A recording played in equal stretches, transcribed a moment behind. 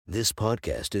This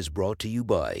podcast is brought to you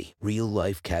by Real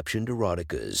Life Captioned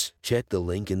Eroticas. Check the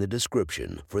link in the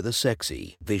description for the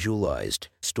sexy, visualized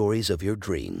stories of your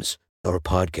dreams. Our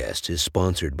podcast is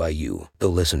sponsored by you, the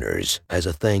listeners. As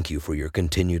a thank you for your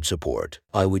continued support,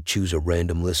 I would choose a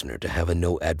random listener to have a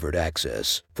no advert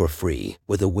access for free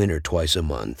with a winner twice a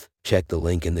month. Check the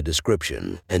link in the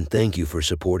description, and thank you for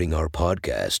supporting our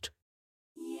podcast.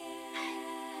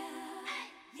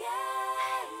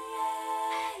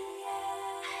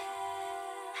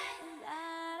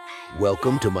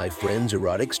 Welcome to my Friends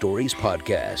Erotic Stories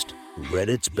podcast,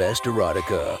 Reddit's Best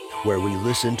Erotica, where we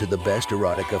listen to the best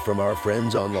erotica from our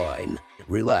friends online.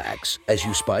 Relax as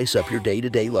you spice up your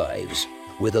day-to-day lives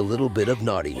with a little bit of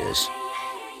naughtiness.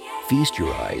 Feast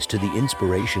your eyes to the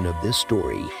inspiration of this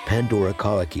story, Pandora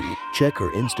Kalaki. Check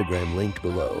her Instagram linked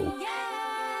below.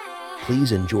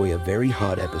 Please enjoy a very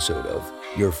hot episode of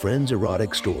Your Friends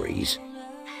Erotic Stories.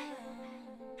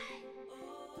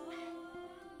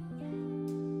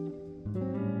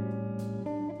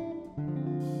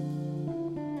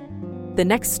 The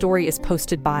next story is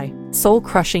posted by Soul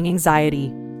Crushing Anxiety.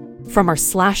 From our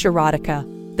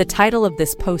 /erotica, the title of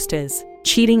this post is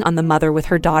Cheating on the Mother with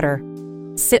Her Daughter.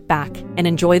 Sit back and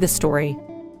enjoy the story.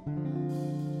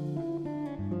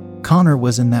 Connor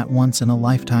was in that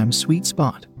once-in-a-lifetime sweet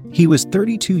spot. He was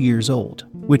 32 years old,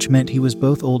 which meant he was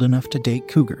both old enough to date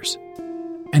cougars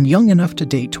and young enough to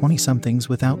date 20-somethings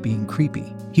without being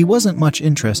creepy. He wasn't much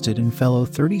interested in fellow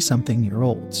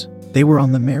 30-something-year-olds. They were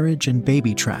on the marriage and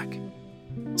baby track,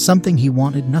 something he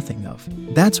wanted nothing of.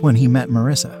 That's when he met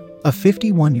Marissa, a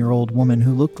 51-year-old woman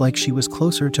who looked like she was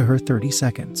closer to her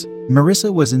 32nds.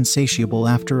 Marissa was insatiable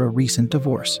after a recent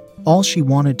divorce. All she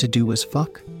wanted to do was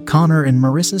fuck. Connor and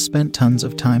Marissa spent tons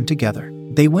of time together.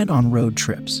 They went on road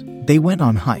trips. They went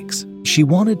on hikes. She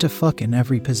wanted to fuck in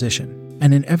every position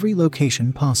and in every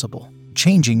location possible.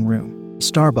 Changing room,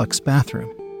 Starbucks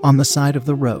bathroom, on the side of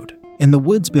the road, in the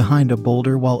woods behind a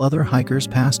boulder while other hikers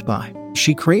passed by.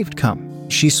 She craved cum.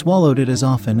 She swallowed it as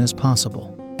often as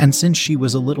possible. And since she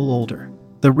was a little older,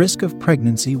 the risk of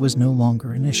pregnancy was no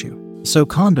longer an issue. So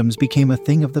condoms became a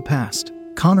thing of the past.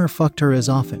 Connor fucked her as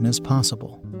often as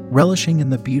possible, relishing in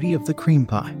the beauty of the cream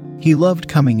pie. He loved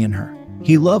coming in her.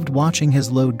 He loved watching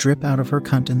his load drip out of her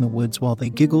cunt in the woods while they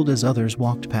giggled as others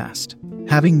walked past,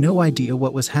 having no idea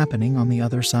what was happening on the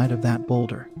other side of that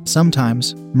boulder.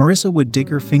 Sometimes, Marissa would dig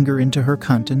her finger into her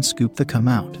cunt and scoop the cum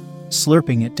out,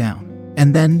 slurping it down.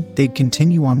 And then, they'd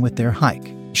continue on with their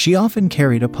hike. She often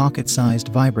carried a pocket-sized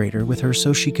vibrator with her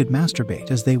so she could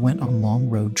masturbate as they went on long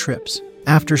road trips.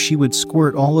 After she would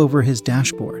squirt all over his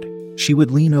dashboard, she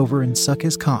would lean over and suck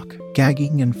his cock,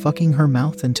 gagging and fucking her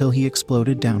mouth until he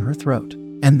exploded down her throat.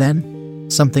 And then,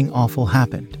 something awful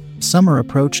happened. Summer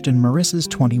approached and Marissa's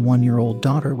 21-year-old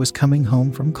daughter was coming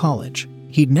home from college.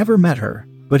 He'd never met her,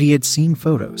 but he had seen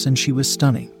photos and she was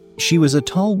stunning. She was a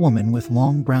tall woman with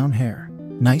long brown hair,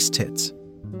 nice tits,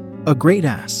 a great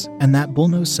ass, and that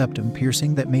bullnose septum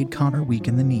piercing that made Connor weak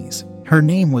in the knees. Her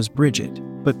name was Bridget,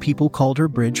 but people called her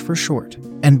Bridge for short.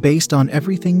 And based on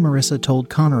everything Marissa told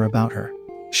Connor about her,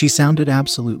 she sounded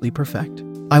absolutely perfect.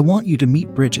 "I want you to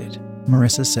meet Bridget,"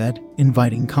 Marissa said,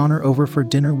 inviting Connor over for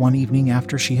dinner one evening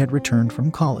after she had returned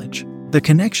from college. The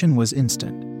connection was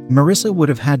instant. Marissa would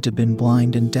have had to been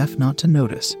blind and deaf not to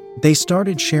notice. They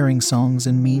started sharing songs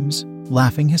and memes,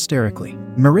 laughing hysterically.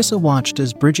 Marissa watched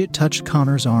as Bridget touched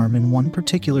Connor's arm in one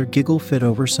particular giggle fit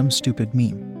over some stupid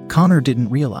meme. Connor didn't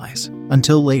realize,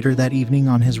 until later that evening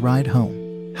on his ride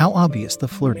home, how obvious the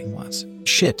flirting was.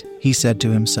 Shit, he said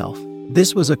to himself.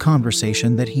 This was a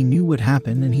conversation that he knew would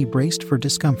happen and he braced for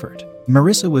discomfort.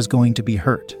 Marissa was going to be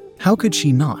hurt. How could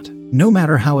she not? No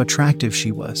matter how attractive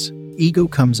she was, ego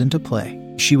comes into play.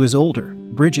 She was older,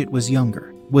 Bridget was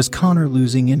younger. Was Connor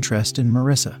losing interest in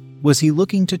Marissa? Was he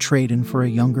looking to trade in for a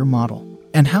younger model?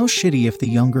 And how shitty if the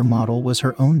younger model was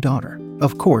her own daughter.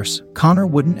 Of course, Connor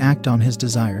wouldn't act on his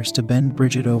desires to bend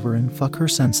Bridget over and fuck her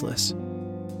senseless.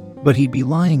 But he'd be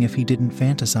lying if he didn't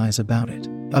fantasize about it.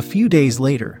 A few days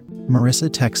later, Marissa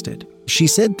texted. She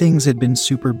said things had been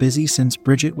super busy since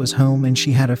Bridget was home and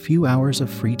she had a few hours of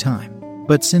free time.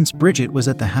 But since Bridget was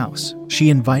at the house, she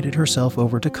invited herself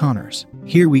over to Connor's.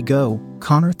 Here we go,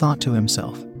 Connor thought to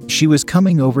himself. She was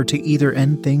coming over to either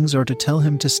end things or to tell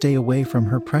him to stay away from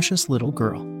her precious little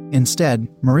girl. Instead,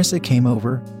 Marissa came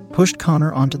over, pushed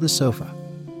Connor onto the sofa,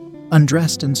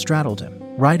 undressed and straddled him,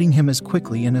 riding him as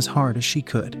quickly and as hard as she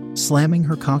could, slamming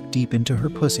her cock deep into her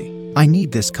pussy. "I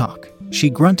need this cock," she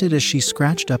grunted as she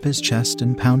scratched up his chest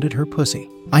and pounded her pussy.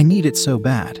 "I need it so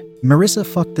bad." Marissa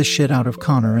fucked the shit out of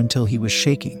Connor until he was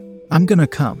shaking. "I'm gonna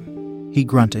come," he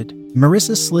grunted.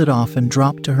 Marissa slid off and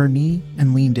dropped to her knee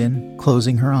and leaned in,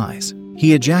 closing her eyes.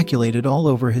 He ejaculated all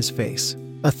over his face.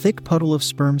 A thick puddle of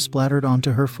sperm splattered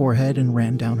onto her forehead and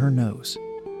ran down her nose.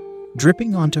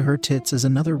 Dripping onto her tits as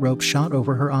another rope shot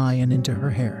over her eye and into her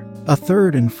hair. A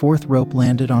third and fourth rope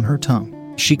landed on her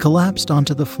tongue. She collapsed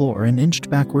onto the floor and inched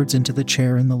backwards into the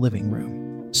chair in the living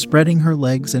room, spreading her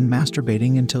legs and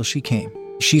masturbating until she came.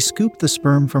 She scooped the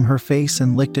sperm from her face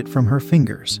and licked it from her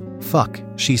fingers. "Fuck,"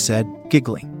 she said,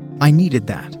 giggling. "I needed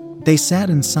that." They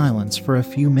sat in silence for a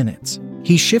few minutes.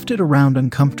 He shifted around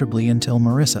uncomfortably until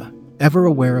Marissa, ever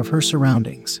aware of her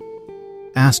surroundings,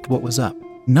 asked what was up.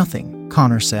 "Nothing,"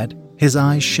 Connor said, his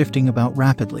eyes shifting about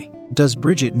rapidly. "Does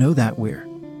Bridget know that we're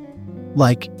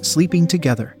sleeping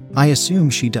together?" "I assume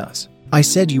she does. I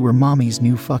said you were mommy's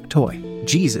new fuck toy."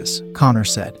 "Jesus," Connor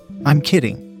said. "I'm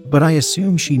kidding, but I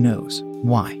assume she knows."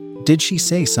 "Why? Did she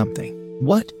say something?"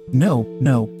 "What?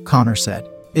 No, Connor said.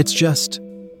 It's just,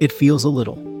 it feels a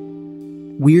little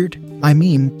weird. I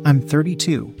mean, I'm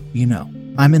 32, you know.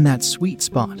 I'm in that sweet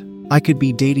spot. I could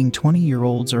be dating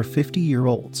 20-year-olds or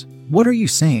 50-year-olds. "What are you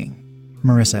saying?"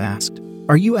 Marissa asked.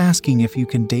 "Are you asking if you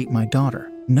can date my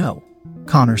daughter?" "No,"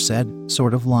 Connor said,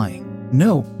 sort of lying.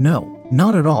 No,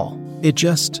 not at all.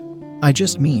 I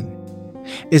just mean,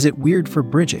 is it weird for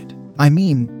Bridget? I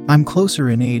mean, I'm closer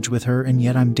in age with her and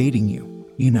yet I'm dating you,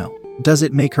 you know. Does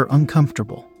it make her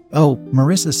uncomfortable?" "Oh,"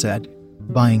 Marissa said,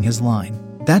 buying his line.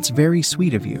 "That's very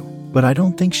sweet of you, but I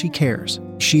don't think she cares.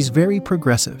 She's very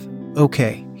progressive."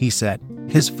 "Okay," he said.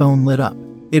 His phone lit up.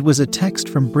 It was a text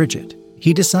from Bridget.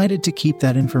 He decided to keep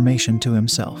that information to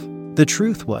himself. The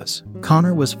truth was,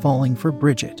 Connor was falling for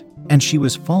Bridget, and she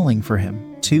was falling for him,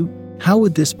 too. How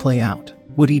would this play out?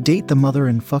 Would he date the mother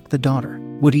and fuck the daughter?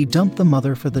 Would he dump the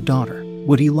mother for the daughter?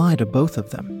 Would he lie to both of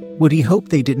them? Would he hope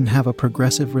they didn't have a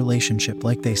progressive relationship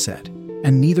like they said,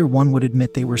 and neither one would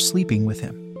admit they were sleeping with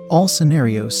him? All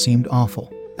scenarios seemed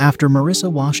awful. After Marissa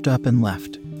washed up and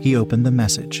left, he opened the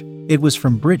message. It was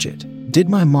from Bridget. "Did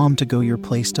my mom to go your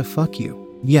place to fuck you?"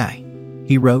 "Yeah,"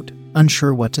 he wrote,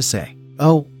 unsure what to say.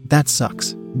 "Oh, that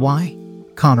sucks." "Why?"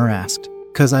 Connor asked.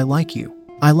 "'Cause I like you.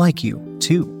 I like you,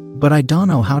 too. But I don't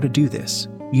know how to do this,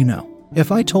 you know.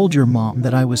 If I told your mom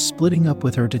that I was splitting up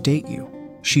with her to date you,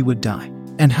 she would die.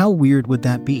 And how weird would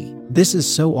that be? This is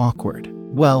so awkward."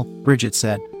 "Well," Bridget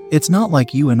said, "it's not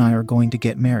like you and I are going to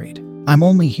get married. I'm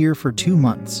only here for 2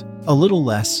 months. A little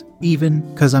less, even,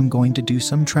 'cause I'm going to do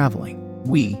some traveling.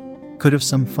 We could have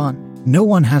some fun. No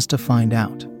one has to find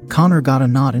out." Connor got a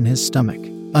knot in his stomach,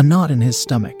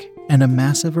 and a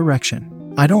massive erection.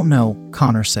 "I don't know,"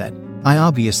 Connor said. "I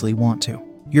obviously want to.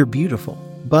 You're beautiful.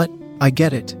 But, I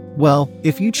get it. Well,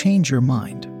 if you change your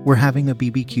mind, we're having a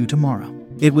BBQ tomorrow."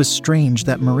 It was strange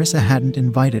that Marissa hadn't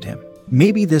invited him.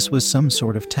 Maybe this was some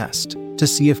sort of test, to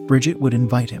see if Bridget would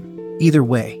invite him. Either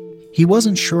way, he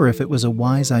wasn't sure if it was a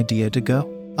wise idea to go.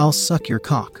 "I'll suck your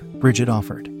cock," Bridget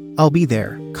offered. "I'll be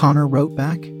there," Connor wrote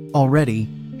back. Already,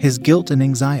 his guilt and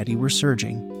anxiety were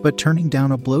surging, but turning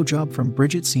down a blowjob from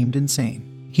Bridget seemed insane.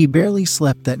 He barely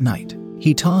slept that night.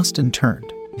 He tossed and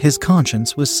turned. His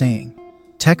conscience was saying,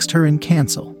 "Text her and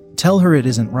cancel. Tell her it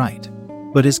isn't right."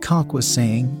 But his cock was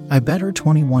saying, "I bet her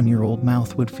 21-year-old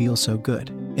mouth would feel so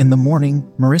good." In the morning,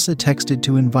 Marissa texted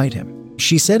to invite him.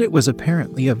 She said it was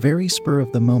apparently a very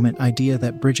spur-of-the-moment idea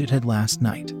that Bridget had last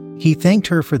night. He thanked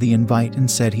her for the invite and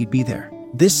said he'd be there.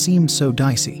 This seemed so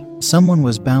dicey. Someone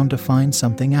was bound to find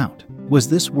something out. Was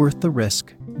this worth the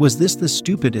risk? Was this the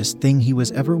stupidest thing he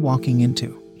was ever walking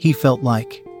into? He felt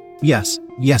like, yes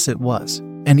it was.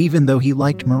 And even though he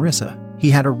liked Marissa, he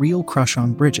had a real crush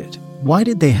on Bridget. Why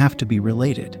did they have to be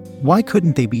related? Why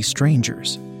couldn't they be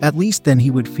strangers? At least then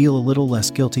he would feel a little less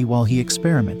guilty while he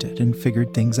experimented and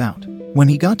figured things out. When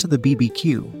he got to the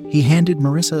BBQ, he handed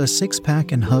Marissa a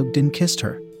six-pack and hugged and kissed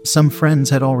her. Some friends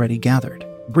had already gathered.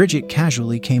 Bridget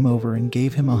casually came over and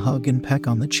gave him a hug and peck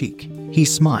on the cheek. He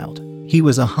smiled. He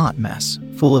was a hot mess,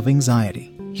 full of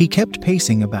anxiety. He kept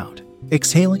pacing about,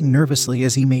 exhaling nervously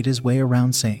as he made his way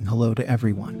around saying hello to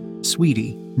everyone.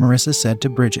 "Sweetie," Marissa said to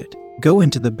Bridget, "go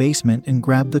into the basement and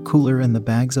grab the cooler and the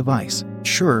bags of ice."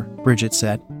 "Sure," Bridget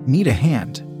said. "Need a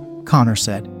hand?" Connor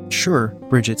said. "Sure,"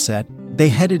 Bridget said. They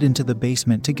headed into the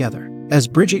basement together. As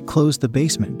Bridget closed the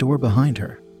basement door behind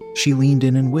her, she leaned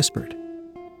in and whispered,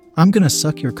 "I'm gonna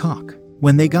suck your cock."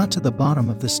 When they got to the bottom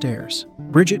of the stairs,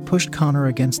 Bridget pushed Connor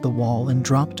against the wall and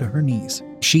dropped to her knees.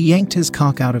 She yanked his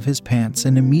cock out of his pants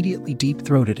and immediately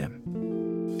deep-throated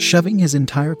him, shoving his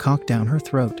entire cock down her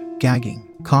throat, gagging,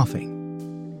 coughing,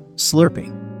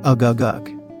 slurping. "Ugh, ugh, ugh."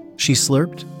 She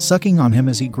slurped, sucking on him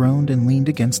as he groaned and leaned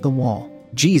against the wall.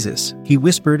 "Jesus," he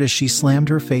whispered as she slammed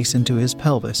her face into his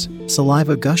pelvis.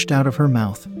 Saliva gushed out of her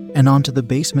mouth and onto the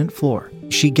basement floor.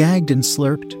 She gagged and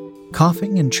slurped,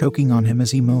 coughing and choking on him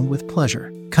as he moaned with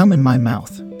pleasure. "Come in my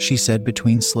mouth," she said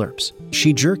between slurps.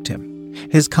 She jerked him,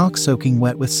 his cock soaking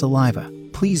wet with saliva.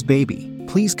 "Please, baby,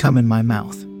 please come in my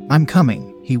mouth." "I'm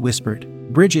coming," he whispered.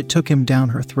 Bridget took him down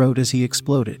her throat as he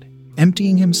exploded,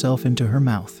 emptying himself into her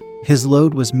mouth. His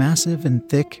load was massive and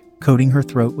thick, coating her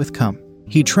throat with cum.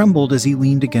 He trembled as he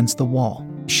leaned against the wall.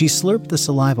 She slurped the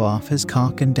saliva off his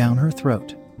cock and down her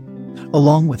throat,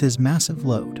 along with his massive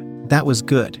load. "That was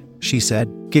good," she said,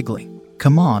 giggling.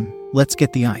 "Come on, let's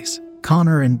get the ice."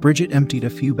 Connor and Bridget emptied a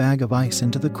few bags of ice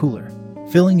into the cooler,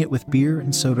 filling it with beer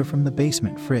and soda from the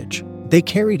basement fridge. They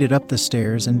carried it up the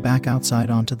stairs and back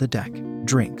outside onto the deck.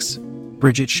 "Drinks,"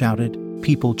 Bridget shouted.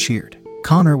 People cheered.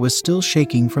 Connor was still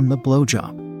shaking from the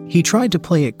blowjob. He tried to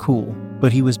play it cool,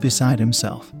 but he was beside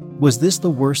himself. Was this the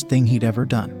worst thing he'd ever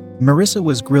done? Marissa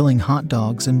was grilling hot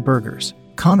dogs and burgers.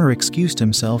 Connor excused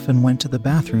himself and went to the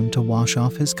bathroom to wash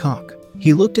off his cock.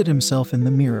 He looked at himself in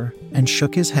the mirror and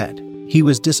shook his head. He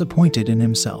was disappointed in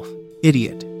himself.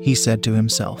 "Idiot," he said to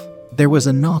himself. There was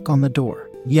a knock on the door.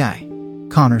 "Yay,"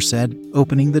 Connor said,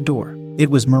 opening the door.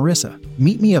 It was Marissa.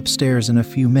 "Meet me upstairs in a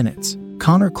few minutes."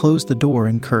 Connor closed the door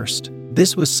and cursed.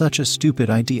 This was such a stupid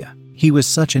idea. He was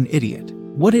such an idiot.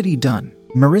 What had he done?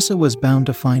 Marissa was bound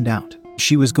to find out.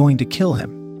 She was going to kill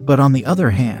him. But on the other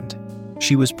hand,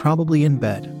 she was probably in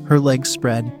bed, her legs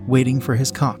spread, waiting for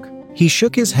his cock. He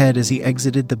shook his head as he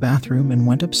exited the bathroom and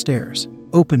went upstairs.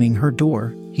 Opening her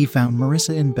door, he found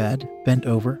Marissa in bed, bent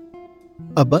over,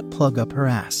 a butt plug up her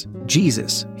ass.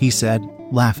 "Jesus," he said,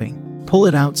 laughing. "Pull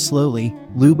it out slowly,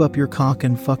 lube up your cock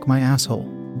and fuck my asshole."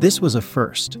 This was a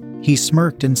first. He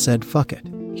smirked and said, "Fuck it."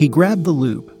 He grabbed the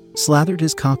lube, slathered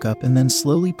his cock up, and then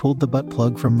slowly pulled the butt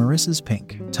plug from Marissa's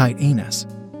pink, tight anus.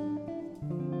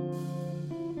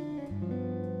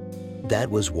 That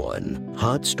was one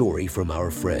hot story from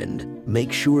our friend.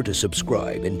 Make sure to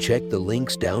subscribe and check the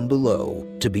links down below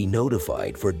to be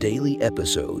notified for daily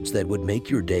episodes that would make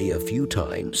your day a few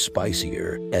times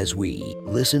spicier as we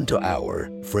listen to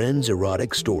our friends'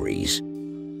 erotic stories.